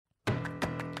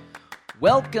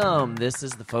Welcome. This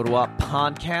is the Photo Op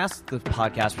Podcast, the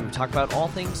podcast where we talk about all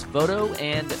things photo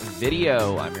and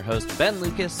video. I'm your host, Ben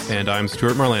Lucas. And I'm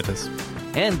Stuart Marlantis.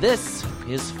 And this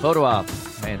is Photo Op.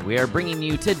 And we are bringing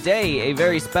you today a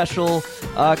very special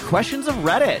Questions of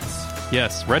Reddit.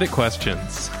 Yes, Reddit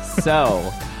questions. So,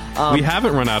 we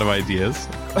haven't run out of ideas.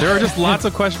 There are just lots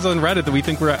of questions on Reddit that we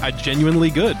think were genuinely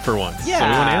good for once. Yeah, so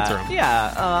we want to answer them.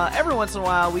 Yeah. Every once in a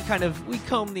while, we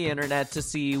comb the internet to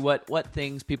see what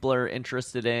things people are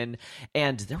interested in,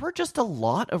 and there were just a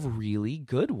lot of really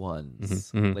good ones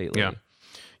lately. Yeah.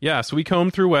 Yeah, so we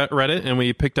combed through Reddit and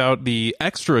we picked out the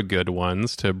extra good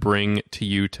ones to bring to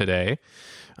you today.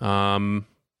 And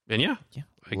yeah,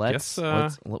 I guess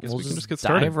we can just get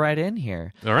started. Dive right in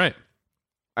here. All right.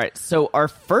 All right, so our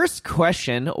first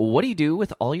question, what do you do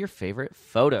with all your favorite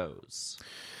photos?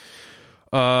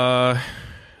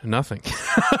 Nothing.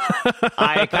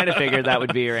 I kind of figured that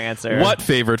would be your answer. What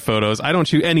favorite photos? I don't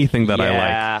shoot anything that I like.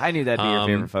 Yeah, I knew that'd be your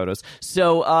favorite photos.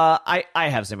 So I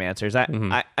have some answers.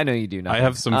 I know you do nothing. I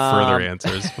have some further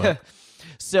answers. But...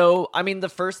 So, I mean, the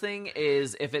first thing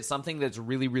is if it's something that's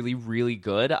really, really, really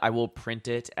good, I will print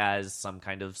it as some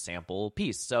kind of sample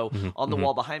piece. So on the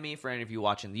wall behind me, for any of you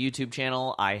watching the YouTube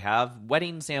channel, I have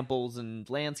wedding samples and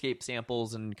landscape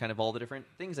samples and kind of all the different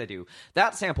things I do.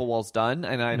 That sample wall's done,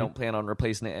 and I don't plan on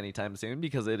replacing it anytime soon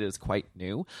because it is quite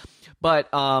new. But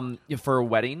for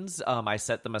weddings, I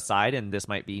set them aside, and this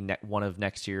might be one of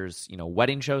next year's,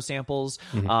 wedding show samples.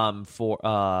 For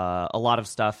a lot of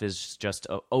stuff is just,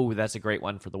 that's a great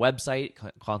one for the website,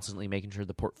 constantly making sure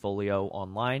the portfolio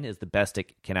online is the best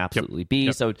it can absolutely be.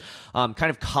 Yep. So kind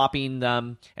of copying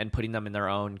them and putting them in their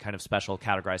own kind of special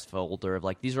categorized folder of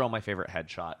like, these are all my favorite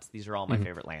headshots. These are all my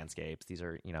favorite landscapes. These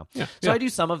are, So I do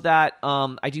some of that.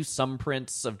 I do some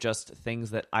prints of just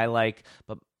things that I like,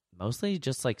 but mostly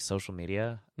just like social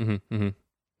media.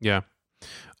 Yeah.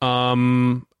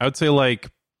 I would say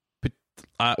like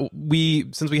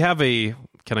since we have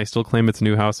can I still claim it's a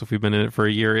new house if we've been in it for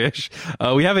a year-ish?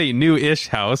 We have a new-ish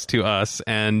house to us,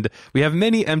 and we have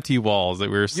many empty walls that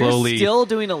we're slowly... You're still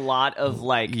doing a lot of,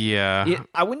 like... Yeah.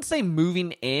 I wouldn't say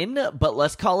moving in, but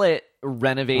let's call it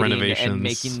renovating and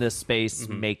making the space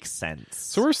make sense.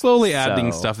 So we're slowly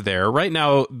adding stuff there. Right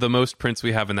now, the most prints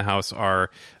we have in the house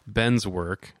are Ben's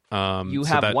work. You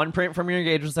have one print from your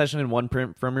engagement session and one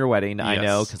print from your wedding. Yes. I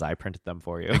know because I printed them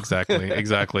for you. Exactly.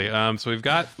 So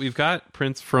we've got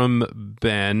prints from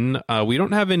Ben. We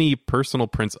don't have any personal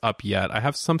prints up yet. I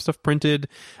have some stuff printed.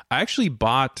 I actually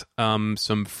bought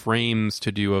some frames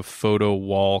to do a photo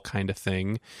wall kind of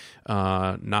thing.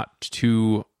 Not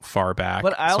too far back.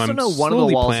 But I also know one of the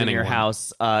walls in your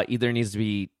house either needs to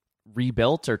be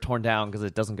rebuilt or torn down because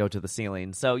it doesn't go to the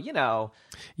ceiling. So,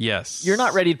 yes, you're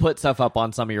not ready to put stuff up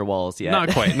on some of your walls yet. Not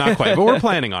quite, but we're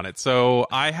planning on it. So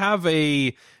I have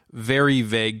a very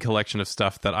vague collection of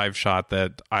stuff that I've shot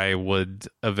that I would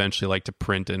eventually like to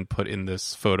print and put in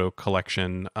this photo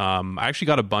collection. I actually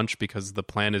got a bunch because the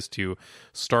plan is to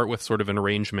start with sort of an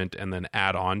arrangement and then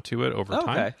add on to it over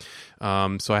time.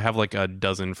 Okay. So I have like a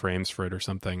dozen frames for it or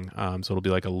something. So it'll be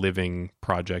like a living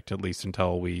project at least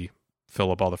until we fill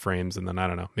up all the frames, and then I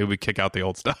don't know, maybe we kick out the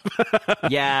old stuff.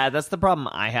 Yeah, that's the problem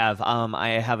I have.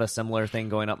 I have a similar thing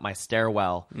going up my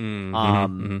stairwell.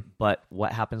 But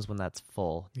what happens when that's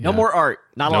full? Yeah. No more art.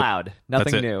 Not allowed.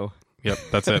 Nothing new. Yep,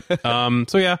 that's it.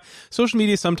 So yeah, social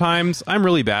media sometimes. I'm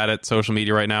really bad at social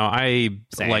media right now. I've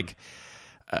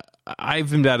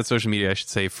been bad at social media, I should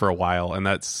say, for a while, and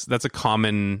that's a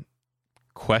common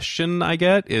question I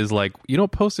get is like, you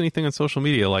don't post anything on social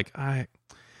media. Like,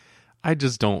 I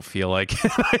just don't feel like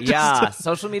it.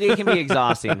 Social media can be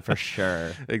exhausting for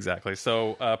sure. Exactly.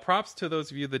 So props to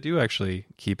those of you that do actually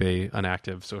keep an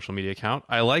active social media account.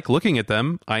 I like looking at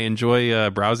them. I enjoy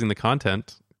browsing the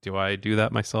content. Do I do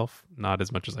that myself? Not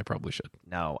as much as I probably should.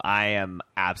 No, I am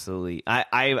absolutely...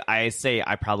 I say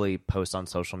I probably post on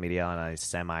social media on a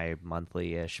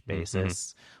semi-monthly-ish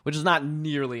basis, which is not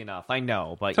nearly enough. I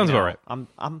know, but sounds about right.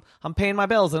 I'm paying my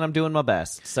bills and I'm doing my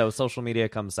best. So social media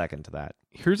comes second to that.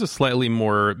 Here's a slightly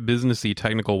more businessy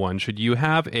technical one. Should you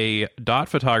have a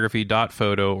 .photography,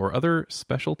 .photo, or other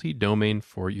specialty domain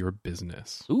for your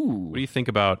business? Ooh. What do you think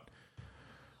about...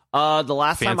 The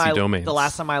last domains.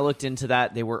 time I looked into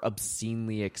that, they were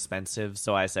obscenely expensive.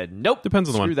 So I said, nope. Depends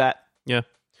on the one. Screw that. Yeah,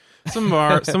 some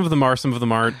of them are, some of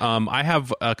them aren't. I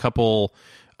have a couple.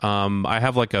 I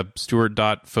have like a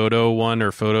Stewart.photo one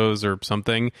or photos or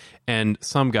something, and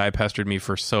some guy pestered me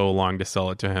for so long to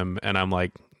sell it to him, and I'm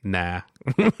like, nah,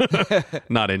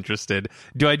 not interested.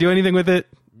 Do I do anything with it?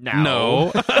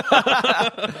 No.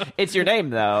 It's your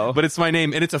name, though. But it's my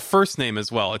name, and it's a first name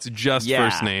as well. It's just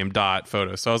first name dot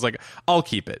photo. So I was like, I'll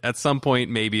keep it. At some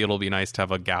point, maybe it'll be nice to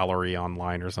have a gallery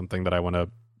online or something that I want to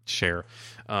share.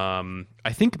 I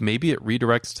think maybe it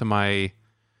redirects to my...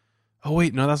 Oh,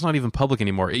 wait, no, that's not even public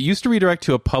anymore. It used to redirect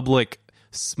to a public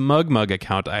SmugMug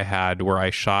account I had where I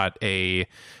shot a...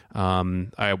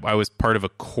 I was part of a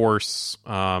course,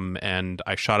 and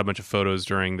I shot a bunch of photos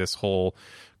during this whole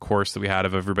course that we had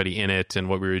of everybody in it and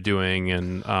what we were doing,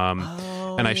 and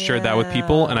I shared that with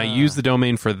people, and I used the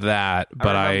domain for that,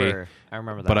 but I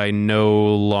remember that. But I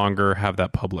no longer have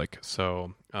that public.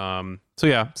 So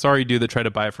yeah, sorry, dude that tried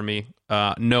to buy it from me.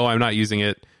 No, I'm not using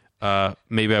it.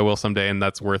 Maybe I will someday, and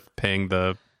that's worth paying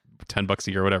the $10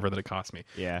 a year, whatever that it cost me.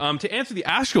 Yeah. To answer the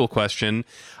actual question,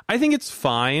 I think it's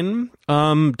fine.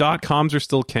 .coms are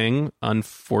still king,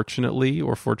 unfortunately,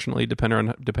 or fortunately, depending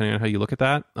on how you look at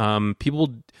that.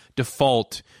 People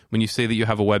default when you say that you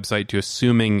have a website to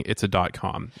assuming it's a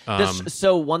 .com.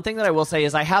 So one thing that I will say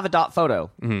is I have a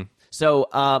 .photo. Mm-hmm. So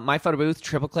my photo booth,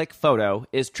 TrippleClick Photo,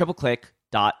 is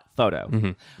TrippleClick.photo.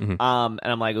 Mm-hmm. Mm-hmm. And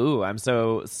I'm like, ooh, I'm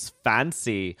so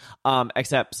fancy.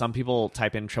 Except some people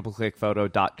type in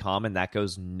TrippleClickPhoto.com and that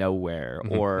goes nowhere.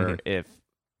 Mm-hmm. Or Mm-hmm. if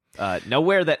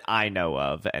nowhere that I know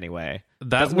of, anyway.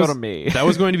 That doesn't go to me. That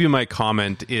was going to be my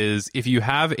comment, is if you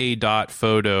have a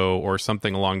 .photo or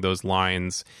something along those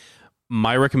lines,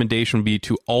 my recommendation would be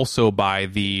to also buy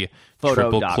the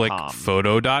TrippleClick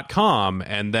Photo.com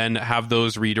and then have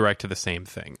those redirect to the same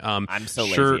thing. I'm so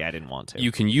lazy, I didn't want to.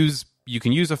 You can use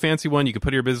a fancy one. You can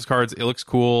put your business cards. It looks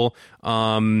cool.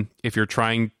 If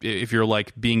you're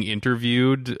like being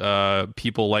interviewed,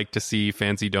 people like to see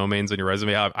fancy domains on your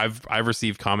resume. I've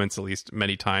received comments, at least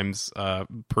many times,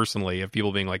 personally, of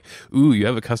people being like, "Ooh, you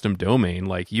have a custom domain.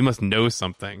 Like, you must know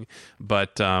something."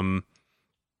 But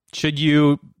should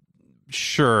you?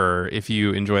 Sure, if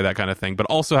you enjoy that kind of thing, but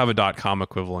also have a .com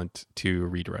equivalent to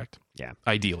redirect. Yeah,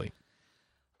 ideally.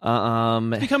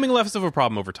 It's becoming less of a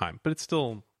problem over time, but it's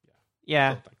still.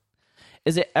 Yeah.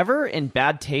 Is it ever in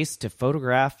bad taste to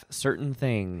photograph certain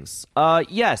things?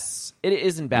 Yes, it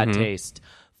is in bad taste.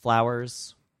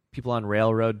 Flowers, people on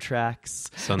railroad tracks,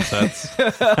 sunsets,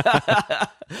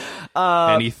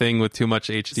 anything with too much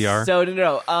HDR. So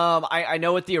no. I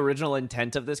know what the original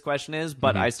intent of this question is,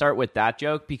 but I start with that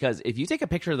joke because if you take a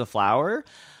picture of the flower,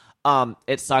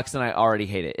 it sucks and I already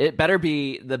hate it. It better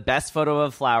be the best photo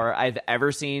of a flower I've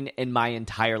ever seen in my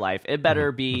entire life. It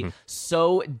better be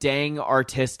so dang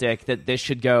artistic that this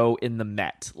should go in the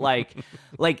Met. Like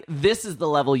this is the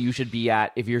level you should be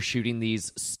at if you're shooting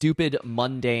these stupid,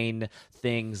 mundane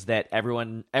things that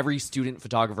every student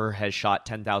photographer has shot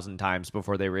 10,000 times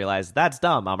before they realize that's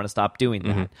dumb. I'm going to stop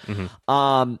doing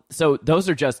that. So those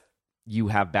are just, you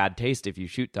have bad taste if you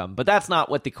shoot them, but that's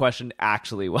not what the question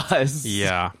actually was.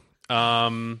 Yeah.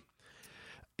 I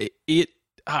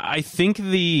think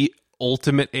the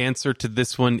ultimate answer to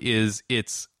this one is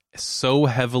it's so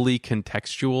heavily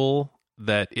contextual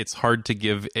that it's hard to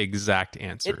give exact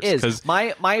answers. It is.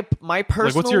 My personal,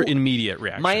 like, what's your immediate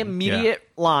reaction? My immediate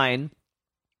line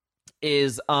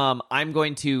is I'm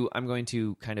going to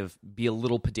kind of be a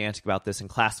little pedantic about this and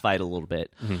classify it a little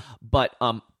bit, but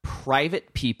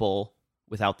private people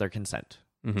without their consent.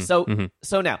 So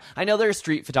now I know there are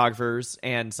street photographers,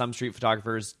 and some street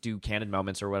photographers do candid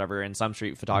moments or whatever, and some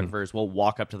street photographers will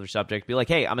walk up to their subject, be like,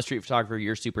 "Hey, I'm a street photographer.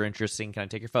 You're super interesting. Can I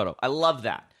take your photo?" I love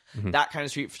that. That kind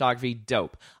of street photography,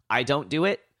 dope. I don't do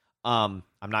it. I'm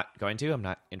not going to. I'm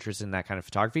not interested in that kind of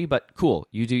photography, but cool,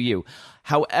 you do you.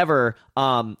 However,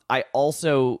 I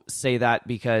also say that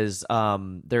because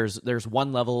there's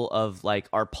one level of like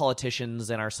our politicians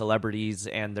and our celebrities,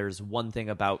 and there's one thing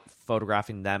about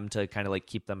photographing them to kind of like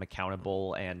keep them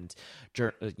accountable and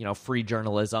free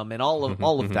journalism and all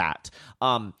of that.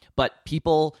 But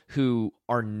people who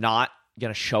are not going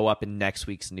to show up in next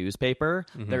week's newspaper,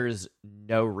 there's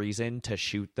no reason to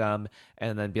shoot them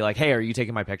and then be like, "Hey, are you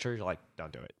taking my picture?" You're like,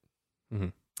 don't do it.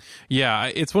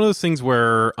 Yeah, it's one of those things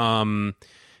where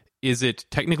is it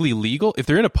technically legal? If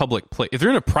they're in a public place, if they're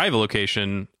in a private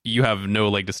location, you have no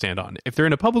leg to stand on. If they're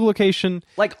in a public location,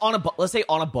 like let's say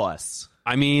on a bus,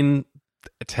 I mean,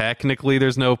 technically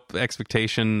there's no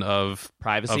expectation of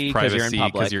privacy because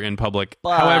you're in public.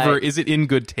 But, however, is it in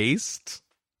good taste?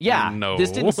 Yeah, no.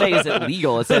 This didn't say is it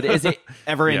legal. It said is it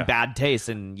ever in bad taste,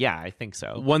 and yeah, I think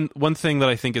so. One thing that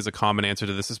I think is a common answer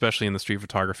to this, especially in the street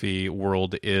photography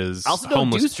world, is I also don't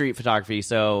do street photography,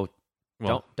 so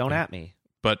don't at me.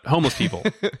 But homeless people.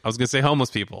 I was going to say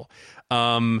homeless people.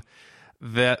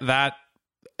 That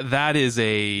is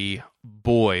a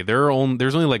boy,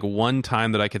 there's only like one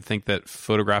time that I could think that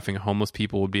photographing homeless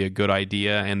people would be a good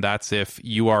idea, and that's if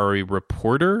you are a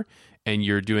reporter and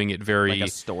you're doing it very like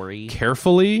a story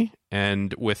carefully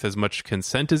and with as much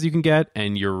consent as you can get,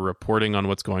 and you're reporting on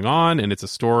what's going on, and it's a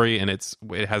story, and it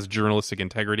has journalistic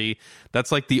integrity. That's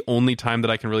like the only time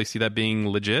that I can really see that being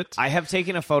legit. I have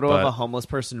taken a photo of a homeless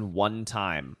person one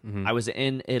time. I was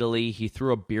in Italy. He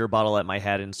threw a beer bottle at my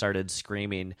head and started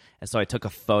screaming, and so I took a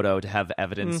photo to have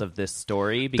evidence of this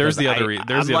story. There's the other reason.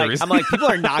 I'm like, people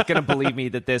are not going to believe me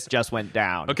that this just went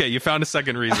down. Okay, you found a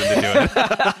second reason to do it.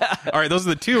 All right, those are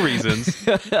the two reasons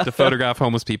to photograph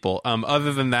homeless people.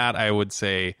 Other than that, I would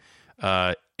say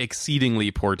exceedingly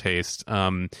poor taste.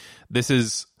 This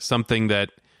is something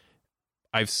that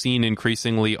I've seen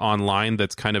increasingly online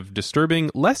that's kind of disturbing.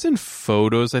 Less in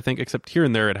photos, I think, except here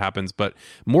and there it happens, but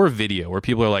more video where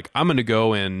people are like, I'm going to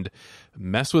go and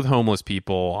mess with homeless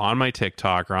people on my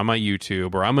TikTok or on my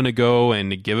YouTube, or I'm going to go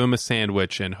and give them a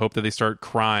sandwich and hope that they start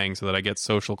crying so that I get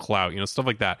social clout, stuff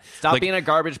like that. Stop like, being a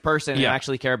garbage person and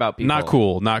actually care about people. Not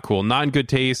cool. Not in good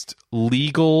taste.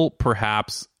 Legal,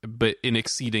 perhaps, but in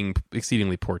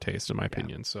exceedingly poor taste, in my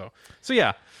opinion. So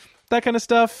yeah. That kind of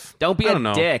stuff. Don't be a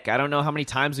dick. I don't know how many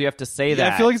times we have to say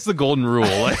that. I feel like it's the golden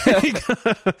rule.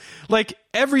 Like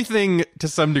everything to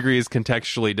some degree is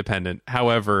contextually dependent.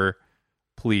 However,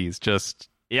 please just...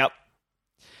 Yep.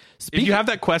 If you have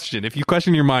that question, if you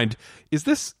question in your mind, is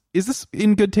this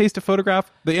in good taste to photograph?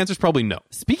 The answer is probably no.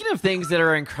 Speaking of things that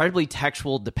are incredibly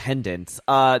textual dependent,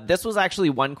 this was actually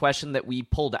one question that we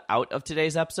pulled out of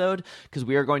today's episode because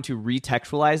we are going to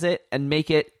retextualize it and make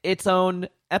it its own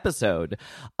episode.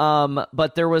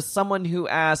 But there was someone who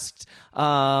asked,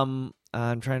 I'm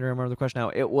trying to remember the question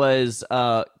now. It was,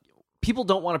 people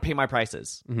don't want to pay my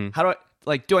prices. How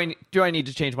do I need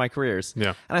to change my careers?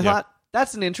 Yeah. And I thought,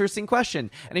 that's an interesting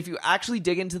question. And if you actually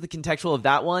dig into the contextual of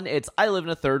that one, it's I live in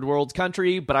a third world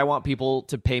country, but I want people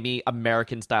to pay me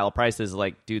American style prices.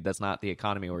 Like, dude, that's not the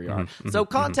economy where you are. So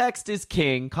context is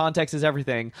king. Context is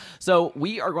everything. So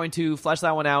we are going to flesh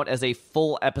that one out as a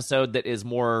full episode that is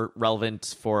more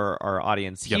relevant for our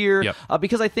audience here.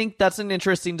 Because I think that's an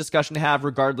interesting discussion to have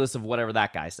regardless of whatever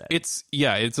that guy said. It's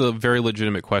a very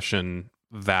legitimate question,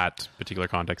 that particular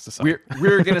context aside.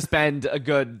 We're going to spend a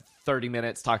good 30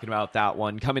 minutes talking about that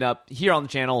one coming up here on the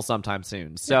channel sometime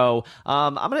soon. So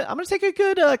I'm gonna take a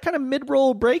good kind of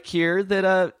mid-roll break here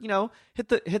that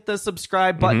hit the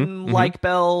subscribe button, like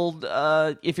bell.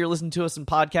 If you're listening to us in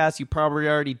podcasts, you probably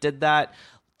already did that.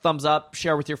 Thumbs up,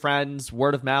 share with your friends,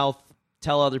 word of mouth.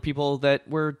 Tell other people that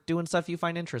we're doing stuff you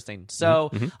find interesting.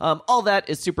 So all that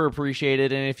is super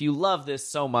appreciated. And if you love this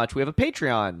so much, we have a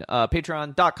Patreon,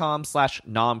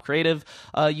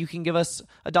 patreon.com/nomcreative. You can give us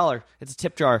 $1. It's a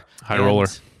tip jar. High roller.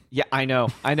 Yeah, I know.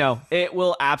 It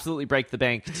will absolutely break the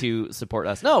bank to support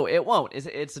us. No, it won't.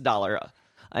 It's $1.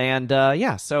 And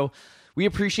so we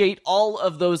appreciate all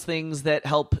of those things that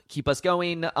help keep us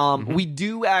going. We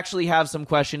do actually have some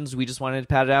questions. We just wanted to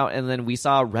pat it out, and then we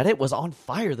saw Reddit was on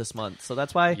fire this month, so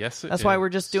that's why. Why we're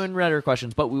just doing Reddit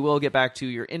questions. But we will get back to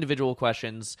your individual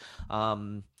questions.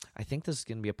 I think this is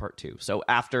going to be a part 2. So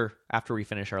after we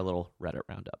finish our little Reddit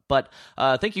roundup. But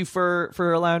thank you for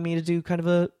allowing me to do kind of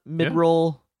a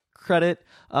mid-roll credit.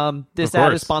 This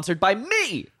ad is sponsored by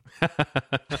me.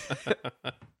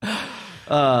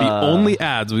 The only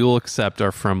ads we will accept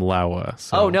are from Lawa.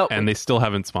 So, no, and they still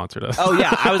haven't sponsored us. Oh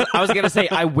yeah, I was gonna say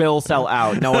I will sell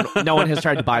out. No one has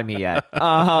tried to buy me yet.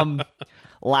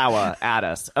 Lawa, add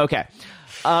us. Okay.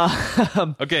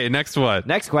 Okay. Next one.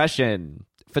 Next question.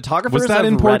 Photographers. Was that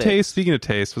in poor Reddit. taste? Speaking of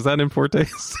taste, was that in poor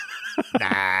taste?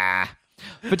 Nah.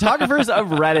 Photographers of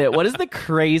Reddit. What is the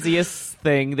craziest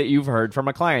thing that you've heard from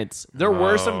a client? There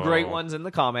were some great ones in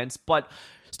the comments, but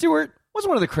Stuart, what's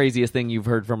one of the craziest thing you've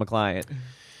heard from a client?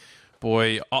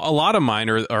 Boy, a lot of mine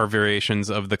are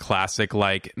variations of the classic,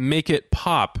 like, make it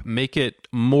pop, make it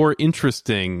more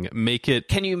interesting, make it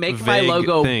Can you make my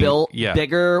logo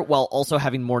bigger while also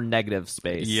having more negative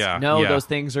space? Those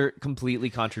things are completely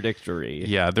contradictory.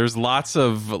 Yeah, there's lots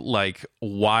of, like,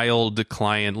 wild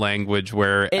client language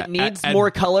where... It needs more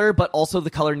color, but also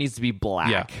the color needs to be black.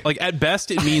 Yeah, like, at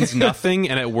best, it means nothing,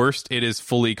 and at worst, it is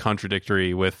fully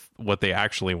contradictory with what they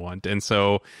actually want. And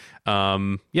so,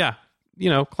 client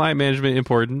management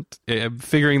important.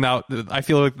 Figuring out, I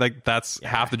feel like that's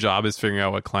half the job, is figuring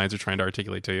out what clients are trying to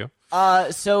articulate to you.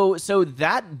 So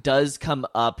that does come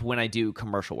up when I do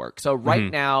commercial work. So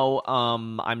right now,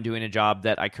 I'm doing a job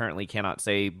that I currently cannot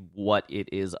say what it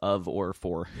is of or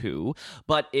for who,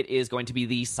 but it is going to be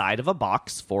the side of a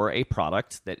box for a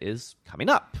product that is coming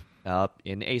up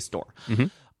in a store.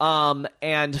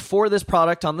 And for this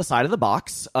product on the side of the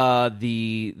box,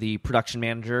 the production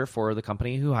manager for the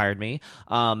company who hired me,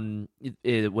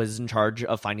 it was in charge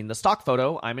of finding the stock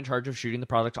photo. I'm in charge of shooting the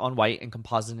product on white and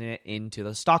compositing it into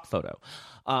the stock photo.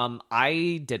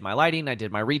 I did my lighting, I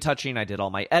did my retouching, I did all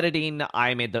my editing.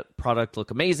 I made the product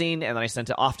look amazing, and then I sent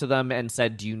it off to them and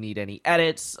said, "Do you need any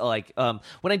edits?" Like,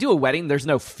 when I do a wedding, there's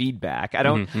no feedback. I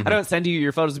don't send you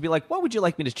your photos and be like, "What would you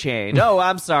like me to change?" "Oh,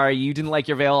 I'm sorry, you didn't like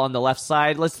your veil on the left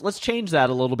side. Let's change that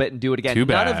a little bit and do it again." Too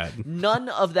bad. None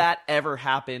of that ever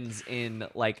happens in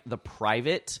like the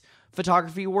private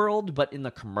photography world, but in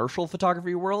the commercial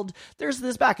photography world, there's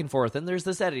this back and forth, and there's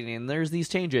this editing, and there's these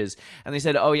changes. And they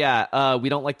said, "Oh yeah, we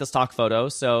don't like the stock photo,"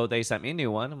 so they sent me a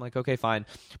new one. I'm like, okay, fine.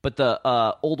 But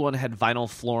the old one had vinyl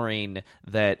flooring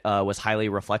that was highly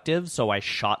reflective, so I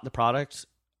shot the product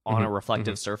on a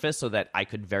reflective surface so that I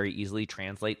could very easily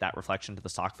translate that reflection to the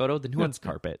stock photo. The new one's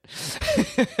carpet.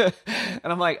 And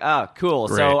I'm like, oh, cool.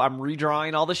 Great. So I'm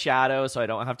redrawing all the shadows so I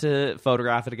don't have to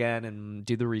photograph it again and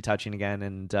do the retouching again.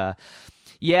 And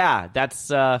yeah,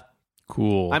 that's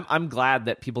cool. I'm glad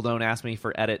that people don't ask me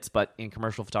for edits, but in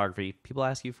commercial photography, people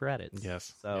ask you for edits.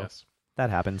 Yes. So yes. that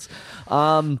happens.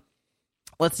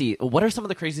 Let's see. What are some of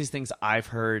the craziest things I've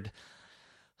heard?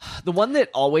 The one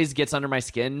that always gets under my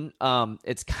skin,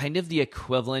 it's kind of the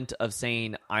equivalent of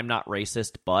saying, "I'm not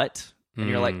racist, but," and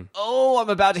you're like, "Oh, I'm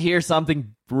about to hear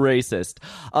something racist."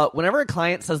 Whenever a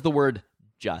client says the word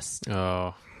 "just,"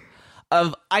 I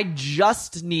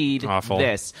just need Awful.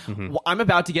 this. I'm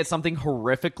about to get something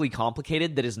horrifically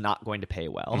complicated that is not going to pay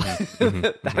well.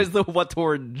 That is what the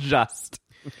word "just"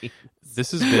 means. This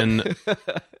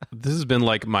has been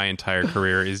like my entire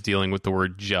career is dealing with the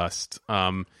word "just."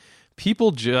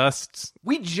 People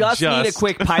we just need a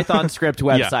quick Python script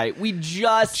website. We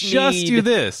just need do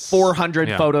this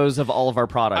 400 photos of all of our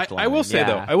product line. I will say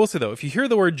though, if you hear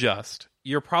the word "just,"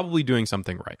 you're probably doing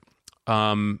something right.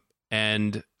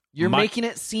 And you're making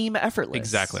it seem effortless.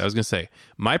 Exactly. I was going to say,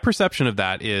 my perception of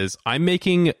that is I'm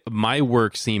making my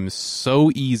work seem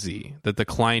so easy that the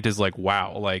client is like,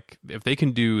 wow, like if they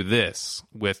can do this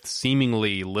with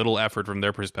seemingly little effort from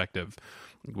their perspective,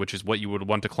 which is what you would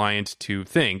want a client to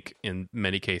think in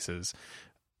many cases,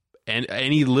 and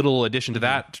any little addition to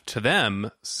that to them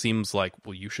seems like,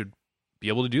 well, you should be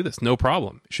able to do this, no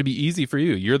problem. It should be easy for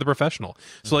you. You're the professional.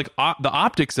 So like the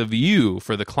optics of you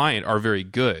for the client are very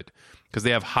good because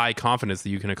they have high confidence that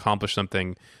you can accomplish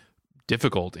something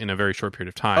difficult in a very short period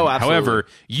of time. Oh, absolutely. However,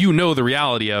 you know the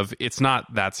reality of it's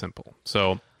not that simple.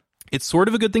 So it's sort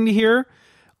of a good thing to hear.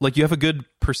 Like you have a good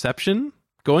perception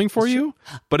going for you,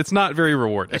 but it's not very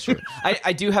rewarding. That's true.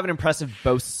 I do have an impressive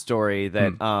boast story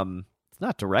that it's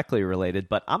not directly related,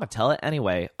 but I'm gonna tell it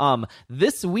anyway.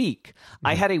 This week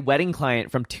I had a wedding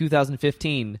client from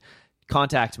 2015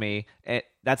 contact me.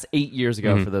 That's 8 years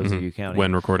ago for those of you counting.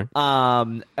 When recording.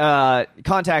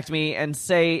 Contact me and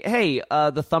say, "Hey,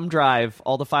 the thumb drive,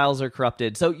 all the files are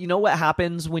corrupted." So you know what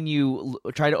happens when you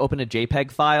try to open a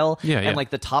JPEG file and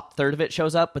like the top third of it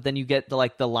shows up, but then you get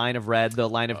the line of red, the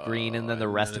line of green, and then the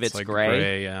rest of it's like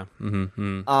gray. Yeah.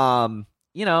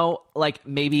 You know, like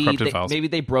maybe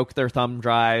they broke their thumb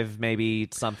drive, maybe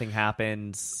something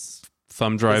happens.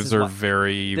 Thumb drives are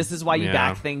very. This is why you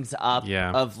back things up.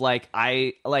 Yeah. Of like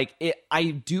I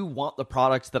do want the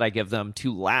products that I give them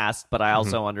to last, but I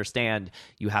also understand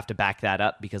you have to back that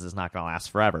up because it's not going to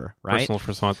last forever, right?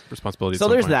 Personal responsibility. So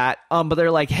there's that. But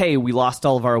they're like, "Hey, we lost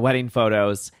all of our wedding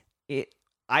photos."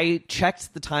 I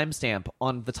checked the timestamp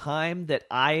on the time that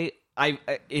I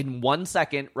in 1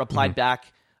 second replied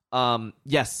back,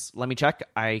 "Yes, let me check.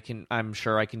 I'm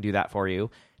sure I can do that for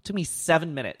you." It took me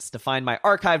 7 minutes to find my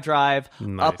archive drive,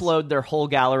 upload their whole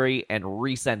gallery, and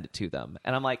resend it to them.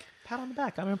 And I'm like, pat on the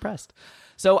back. I'm impressed.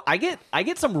 So I get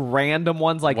some random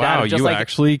ones like that. Wow, just you like,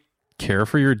 actually care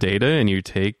for your data and you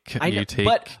take care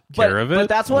of it? But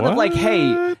that's one of like,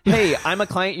 hey, I'm a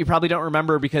client you probably don't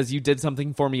remember because you did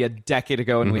something for me a decade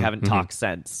ago and we haven't talked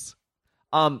since.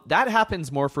 That happens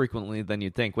more frequently than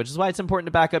you'd think, which is why it's important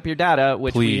to back up your data,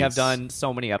 which we have done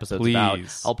so many episodes about.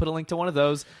 I'll put a link to one of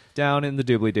those down in the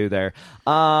doobly-doo there.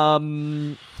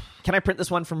 Can I print this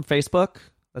one from Facebook?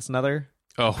 That's another.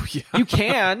 Oh yeah, you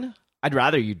can. I'd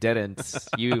rather you didn't.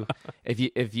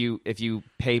 If you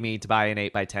pay me to buy an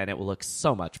 8x10, it will look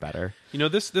so much better. You know,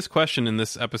 this question in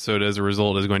this episode, as a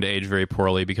result, is going to age very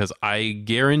poorly because I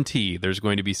guarantee there's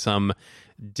going to be some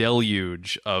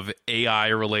deluge of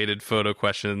AI-related photo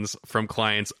questions from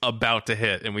clients about to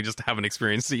hit, and we just haven't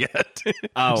experienced it yet. It's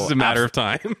just a matter of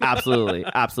time. Absolutely.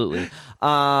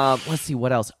 Let's see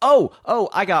what else. Oh,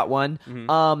 I got one.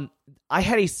 I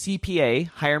had a CPA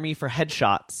hire me for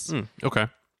headshots. Okay.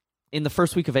 In the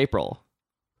first week of April.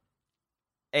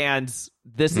 And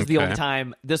this is the Okay. only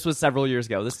time. This was several years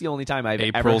ago. This is the only time I've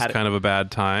ever April's had kind of a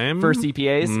bad time for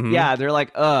CPAs. Yeah, they're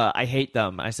like, I hate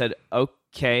them. I said,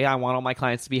 okay, I want all my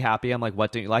clients to be happy. I'm like,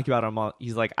 what don't you like about them?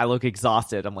 He's like, I look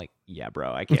exhausted. I'm like, yeah,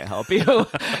 bro, I can't help you.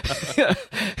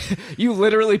 You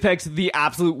literally picked the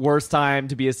absolute worst time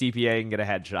to be a CPA and get a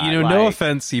headshot. You know, no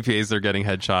offense, CPAs are getting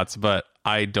headshots, but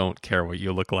I don't care what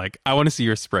you look like. I want to see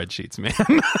your spreadsheets,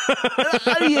 man.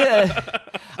 Yeah.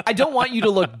 I don't want you to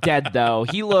look dead, though.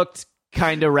 He looked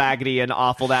kind of raggedy and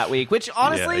awful that week, which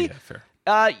honestly, fair.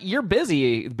 You're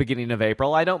busy at the beginning of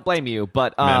April. I don't blame you,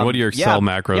 but Man, what do your Excel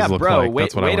macros look bro, like? Wait,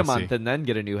 That's what I wait a wanna month see. and then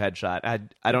get a new headshot.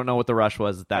 I don't know what the rush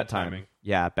was at that time. timing.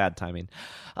 Yeah, bad timing.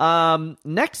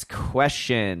 Next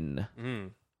question.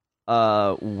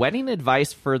 Wedding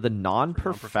advice for the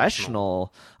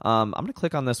non-professional. I'm going to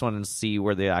click on this one and see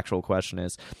where the actual question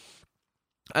is.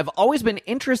 I've always been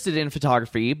interested in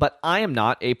photography, but I am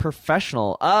not a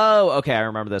professional. Oh, okay, I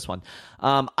remember this one.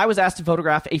 I was asked to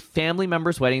photograph a family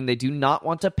member's wedding. They do not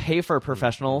want to pay for a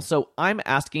professional, so I'm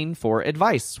asking for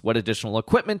advice. What additional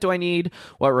equipment do I need?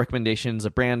 What recommendations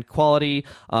of brand quality?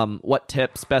 What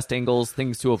tips, best angles,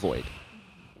 things to avoid?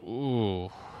 Ooh,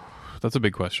 that's a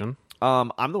big question.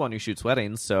 I'm the one who shoots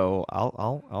weddings, so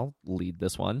I'll lead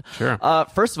this one. Sure.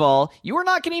 First of all, you are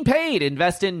not getting paid.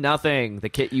 Invest in nothing. The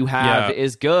kit you have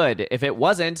is good. If it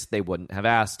wasn't, they wouldn't have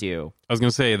asked you. I was gonna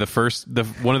say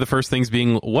one of the first things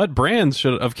being, what brands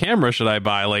of camera should I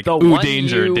buy? Like,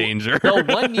 danger. The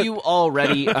one you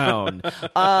already own.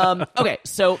 Okay,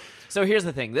 so here's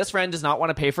the thing. This friend does not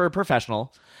want to pay for a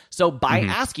professional. So by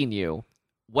asking you,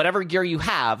 whatever gear you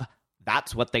have,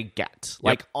 that's what they get.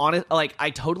 Like,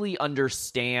 I totally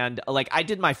understand. Like, I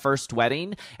did my first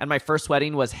wedding, and my first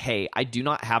wedding was, hey, I do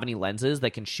not have any lenses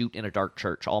that can shoot in a dark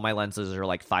church. All my lenses are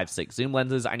like 5.6 zoom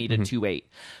lenses. I need a 2.8.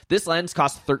 This lens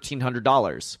cost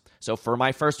 $1,300. So for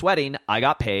my first wedding, I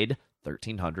got paid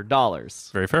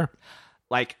 $1,300. Very fair.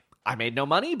 Like, I made no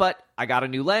money, but I got a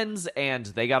new lens, and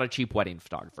they got a cheap wedding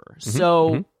photographer.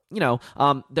 So... You know,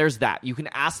 there's that. You can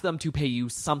ask them to pay you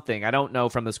something. I don't know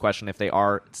from this question if they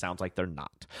are. It sounds like they're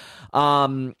not.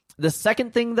 The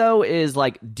second thing, though, is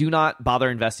like, do not bother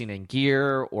investing in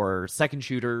gear or second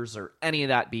shooters or any of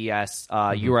that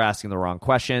BS. You are asking the wrong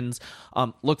questions.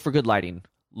 Look for good lighting.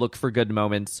 Look for good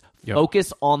moments. Yep.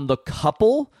 Focus on the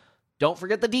couple. Don't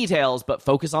forget the details, but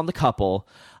focus on the couple.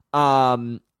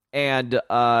 And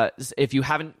if you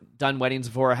haven't done weddings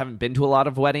before or haven't been to a lot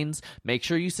of weddings, make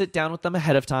sure you sit down with them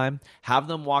ahead of time. Have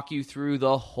them walk you through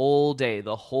the whole day,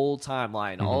 the whole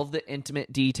timeline, all of the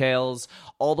intimate details,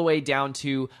 all the way down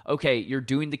to, okay, you're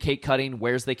doing the cake cutting.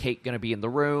 Where's the cake going to be in the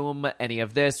room? Any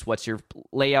of this? What's your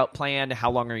layout plan? How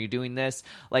long are you doing this?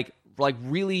 Like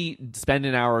really spend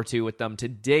an hour or two with them to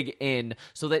dig in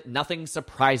so that nothing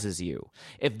surprises you.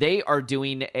 If they are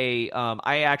doing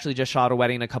I actually just shot a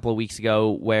wedding a couple of weeks ago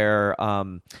where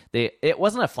it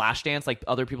wasn't a flash dance, like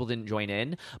other people didn't join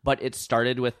in, but it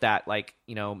started with that, like,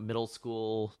 you know, middle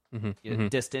school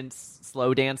distance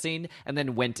slow dancing, and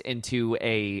then went into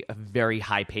a very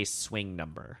high paced swing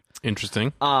number.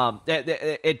 Interesting.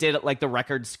 It did like the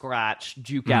record scratch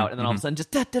juke out, and then all of a sudden just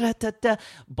da da da da da.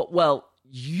 But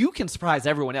you can surprise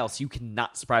everyone else. You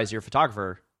cannot surprise your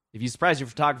photographer. If you surprise your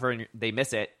photographer and they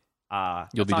miss it,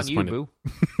 you'll be disappointed. You,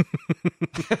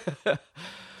 boo.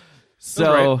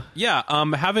 So, right. Yeah,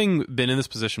 having been in this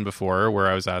position before, where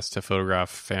I was asked to photograph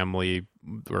family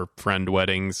or friend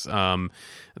weddings, that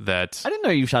I didn't know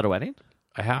you shot a wedding.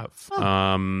 I have,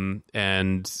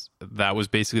 and that was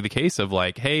basically the case of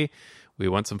like, hey, we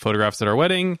want some photographs at our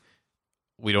wedding.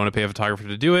 We don't want to pay a photographer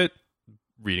to do it.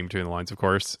 Reading between the lines, of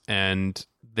course, and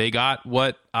they got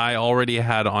what I already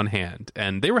had on hand,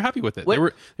 and they were happy with it.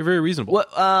 They're very reasonable.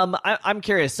 I'm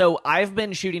curious. So I've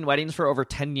been shooting weddings for over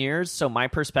 10 years, so my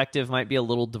perspective might be a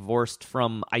little divorced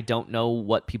from I don't know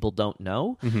what people don't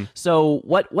know. So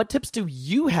what tips do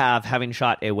you have having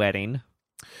shot a wedding?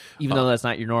 Even though that's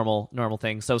not your normal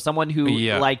thing. So someone who,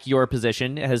 like your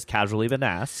position, has casually been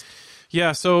asked.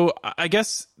 Yeah, so I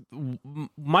guess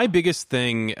my biggest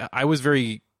thing, I was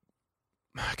very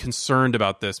concerned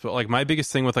about this, but like my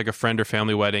biggest thing with like a friend or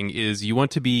family wedding is you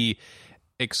want to be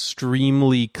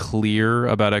extremely clear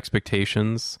about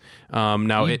expectations.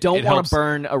 Now you don't want to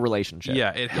burn a relationship.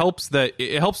 Yeah, it helps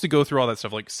to go through all that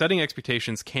stuff. Like setting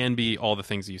expectations can be all the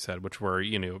things you said, which were,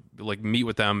 you know, like meet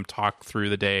with them, talk through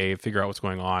the day, figure out what's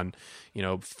going on, you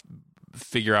know,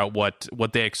 figure out what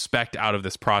they expect out of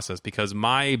this process. Because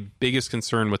my biggest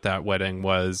concern with that wedding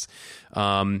was,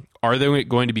 are they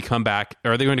going to come back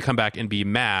and be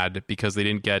mad because they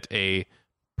didn't get a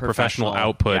professional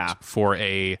output for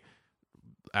a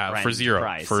for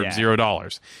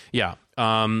 $0? Yeah.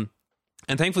 And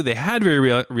And thankfully, they had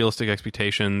very realistic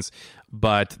expectations,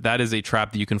 but that is a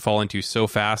trap that you can fall into so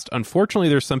fast. Unfortunately,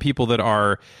 there's some people that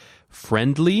are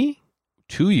friendly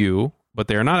to you, but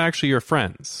they are not actually your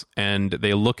friends. And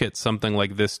they look at something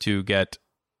like this to get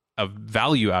a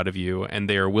value out of you, and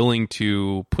they are willing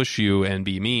to push you and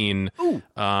be mean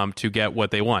to get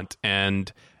what they want. And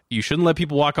you shouldn't let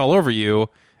people walk all over you.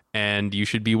 And you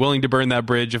should be willing to burn that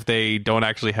bridge if they don't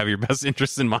actually have your best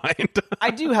interests in mind. I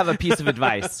do have a piece of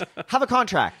advice. Have a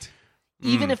contract.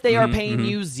 Even if they are paying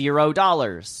you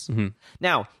 $0.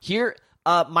 Now, here,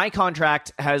 my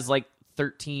contract has like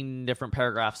 13 different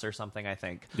paragraphs or something, I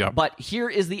think. Yep. But here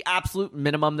is the absolute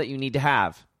minimum that you need to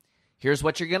have. Here's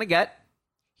what you're going to get.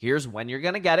 Here's when you're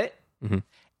going to get it.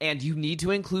 And you need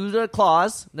to include a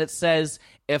clause that says,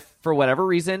 if for whatever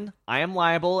reason I am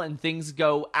liable and things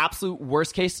go absolute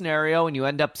worst case scenario and you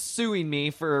end up suing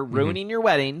me for ruining your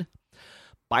wedding,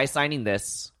 by signing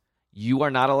this, you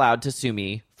are not allowed to sue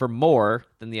me for more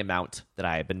than the amount that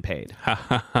I have been paid.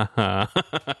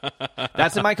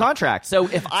 That's in my contract. So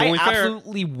if I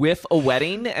absolutely whiff a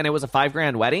wedding and it was a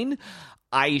 $5,000 wedding,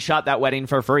 I shot that wedding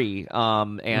for free,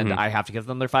 and I have to give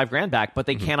them their $5,000 back. But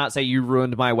they cannot say, you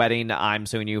ruined my wedding, I'm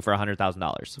suing you for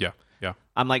 $100,000. Yeah.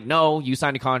 I'm like, no, you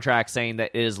signed a contract saying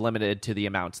that it is limited to the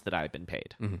amounts that I've been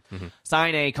paid.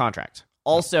 Sign a contract.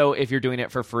 Also, if you're doing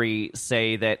it for free,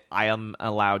 say that I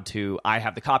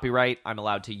have the copyright, I'm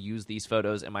allowed to use these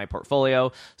photos in my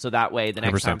portfolio, so that way the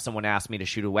next 100%. Time someone asks me to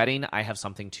shoot a wedding, I have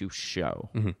something to show.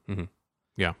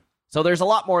 Yeah. So there's a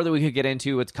lot more that we could get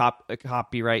into with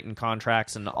copyright and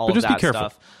contracts and all of that stuff. But just be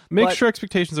careful. Make sure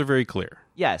expectations are very clear.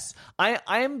 Yes. I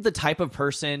am the type of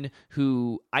person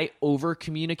who I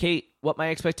over-communicate what my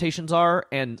expectations are,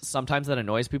 and sometimes that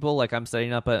annoys people. Like, I'm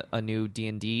setting up a new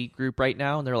D&D group right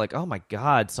now, and they're like, oh my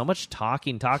God, so much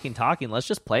talking. Let's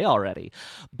just play already.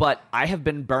 But I have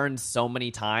been burned so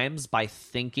many times by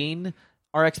thinking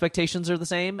our expectations are the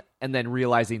same and then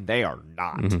realizing they are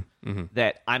not.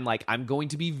 That I'm like, I'm going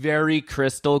to be very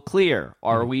crystal clear.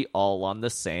 Are we all on the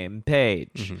same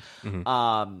page?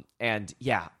 And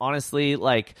yeah, honestly,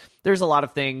 like, there's a lot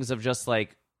of things of just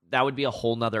like, that would be a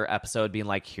whole nother episode being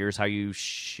like, here's how you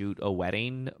shoot a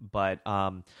wedding. But,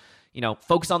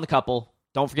 focus on the couple.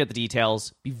 Don't forget the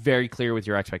details. Be very clear with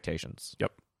your expectations.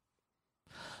 Yep.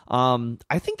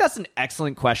 I think that's an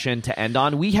excellent question to end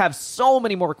on. We have so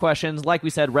many more questions. Like we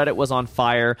said, Reddit was on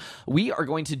fire. We are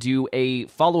going to do a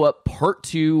follow-up part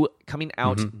 2 coming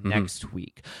out next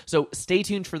week. So stay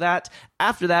tuned for that.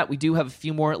 After that, we do have a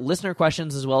few more listener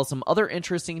questions as well as some other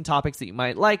interesting topics that you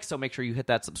might like. So make sure you hit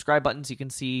that subscribe button so you can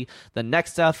see the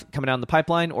next stuff coming down the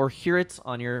pipeline or hear it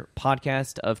on your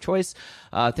podcast of choice.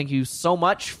 Thank you so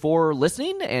much for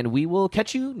listening, and we will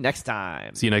catch you next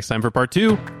time. See you next time for part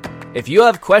 2. If you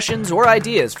have questions or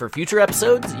ideas for future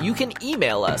episodes, you can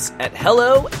email us at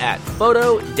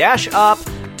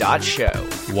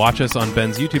hello@photo-op.show. Watch us on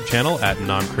Ben's YouTube channel at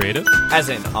NomCreative. As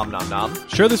in Om Nom Nom.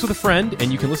 Share this with a friend,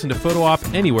 and you can listen to Photo Op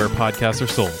anywhere podcasts are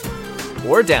sold.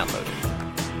 Or download it.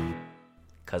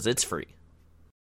 'Cause it's free.